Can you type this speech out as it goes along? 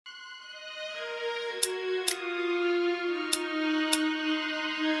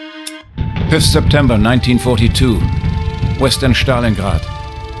5th September 1942, Western Stalingrad.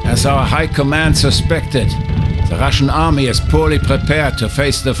 As our high command suspected, the Russian army is poorly prepared to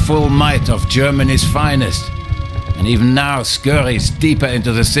face the full might of Germany's finest, and even now scurries deeper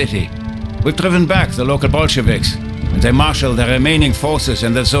into the city. We've driven back the local Bolsheviks, and they marshal the remaining forces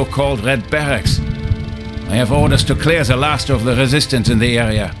in the so-called Red Barracks. I have orders to clear the last of the resistance in the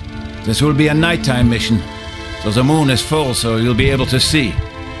area. This will be a nighttime mission, so the moon is full, so you'll be able to see.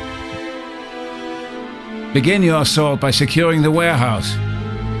 Begin your assault by securing the warehouse.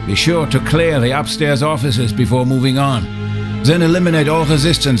 Be sure to clear the upstairs offices before moving on. Then eliminate all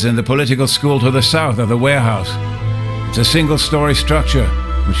resistance in the political school to the south of the warehouse. It's a single-story structure,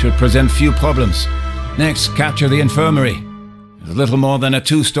 which should present few problems. Next, capture the infirmary. It's little more than a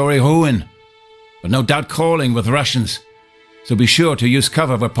two-story ruin, but no doubt crawling with Russians, so be sure to use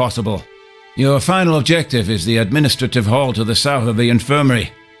cover where possible. Your final objective is the administrative hall to the south of the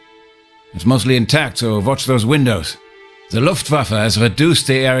infirmary. It's mostly intact, so watch those windows. The Luftwaffe has reduced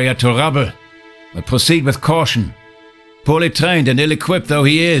the area to rubble, but proceed with caution. Poorly trained and ill-equipped though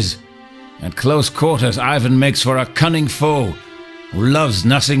he is, at close quarters Ivan makes for a cunning foe who loves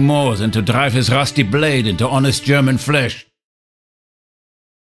nothing more than to drive his rusty blade into honest German flesh.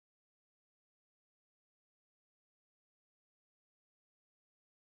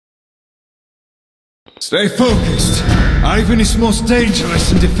 Stay focused. Ivan is most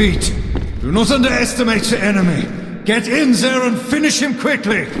dangerous in defeat. Do not underestimate the enemy. Get in there and finish him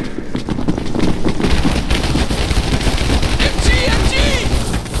quickly.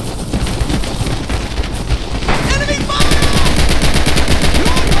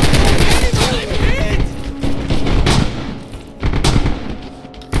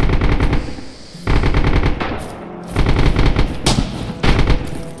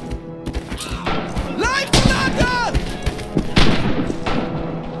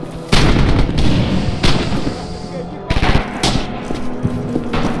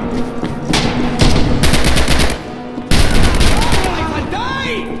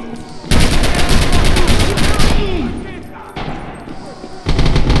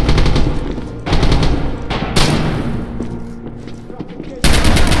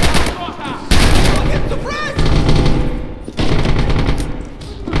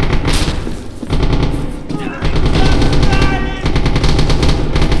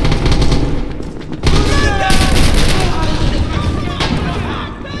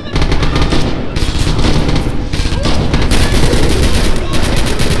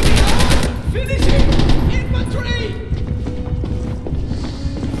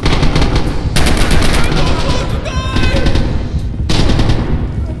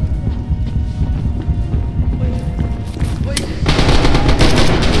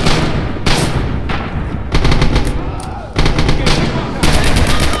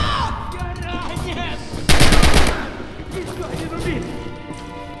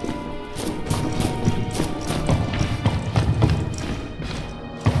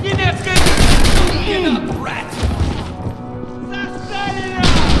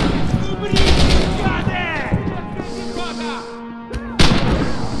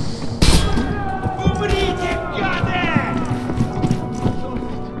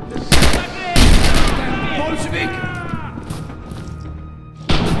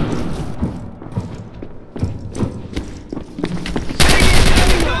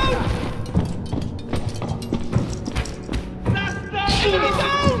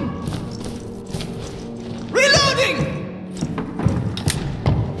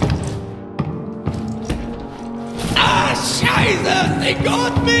 They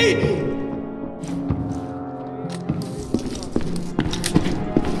got me!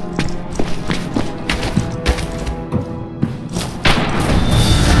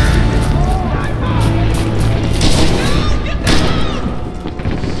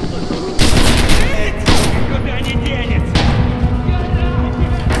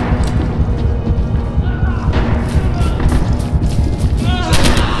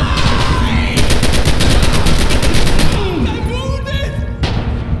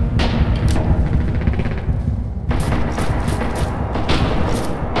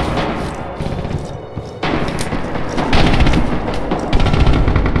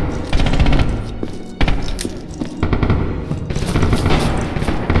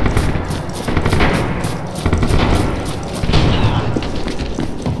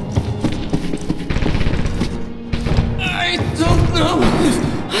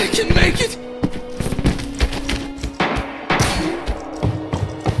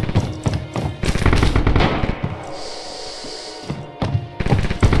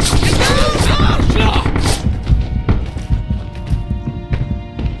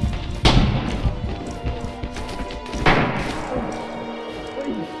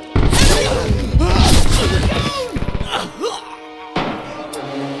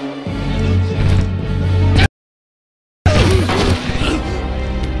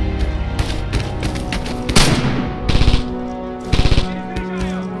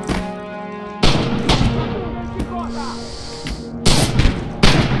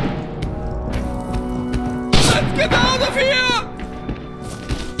 Get out of here!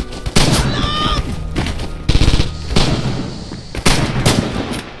 Alarm!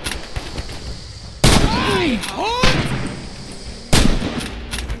 Hey, hold!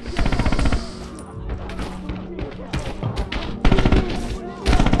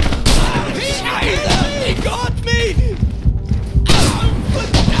 He got me!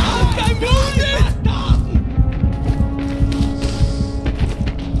 I'm wounded!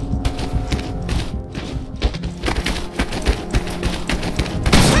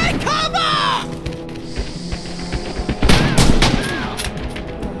 Take cover!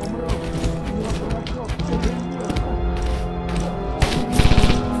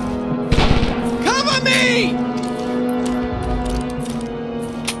 Cover me!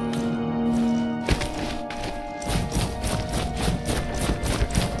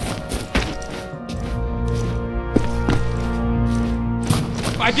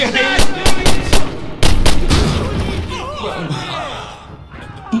 I get it!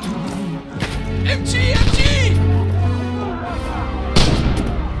 MG! MG!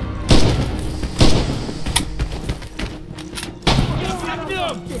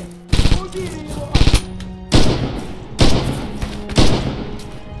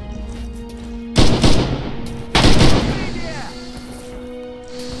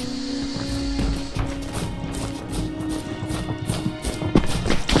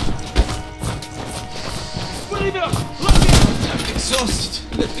 I'm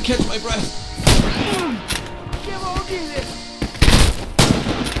exhausted. Let me catch my breath.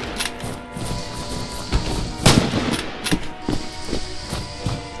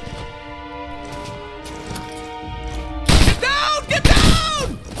 Get down! Get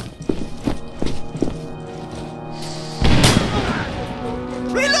down!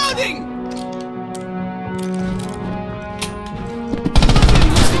 Reloading!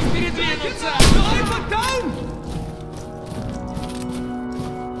 I'm down!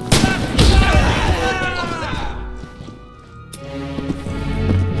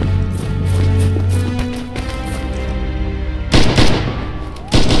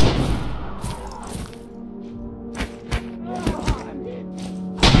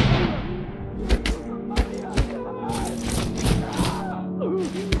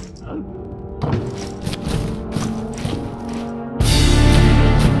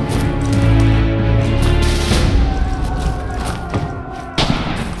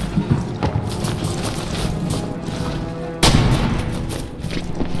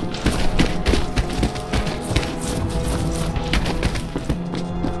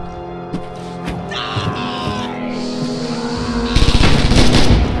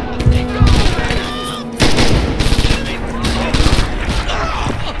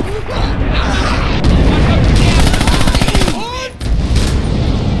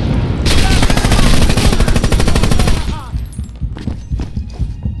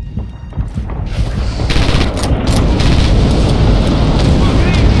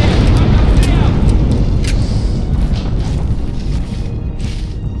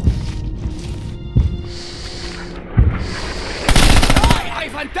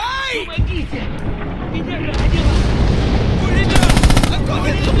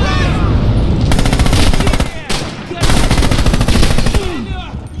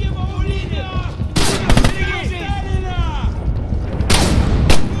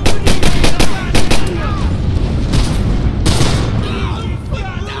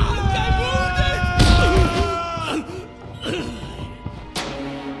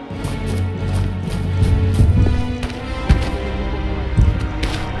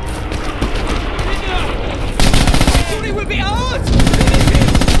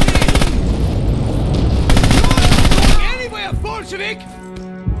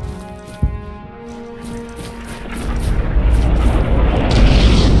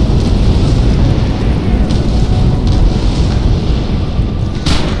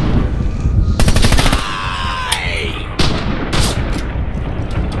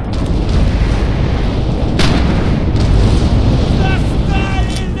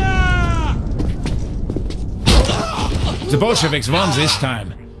 The Bolsheviks won this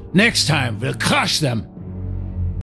time. Next time, we'll crush them.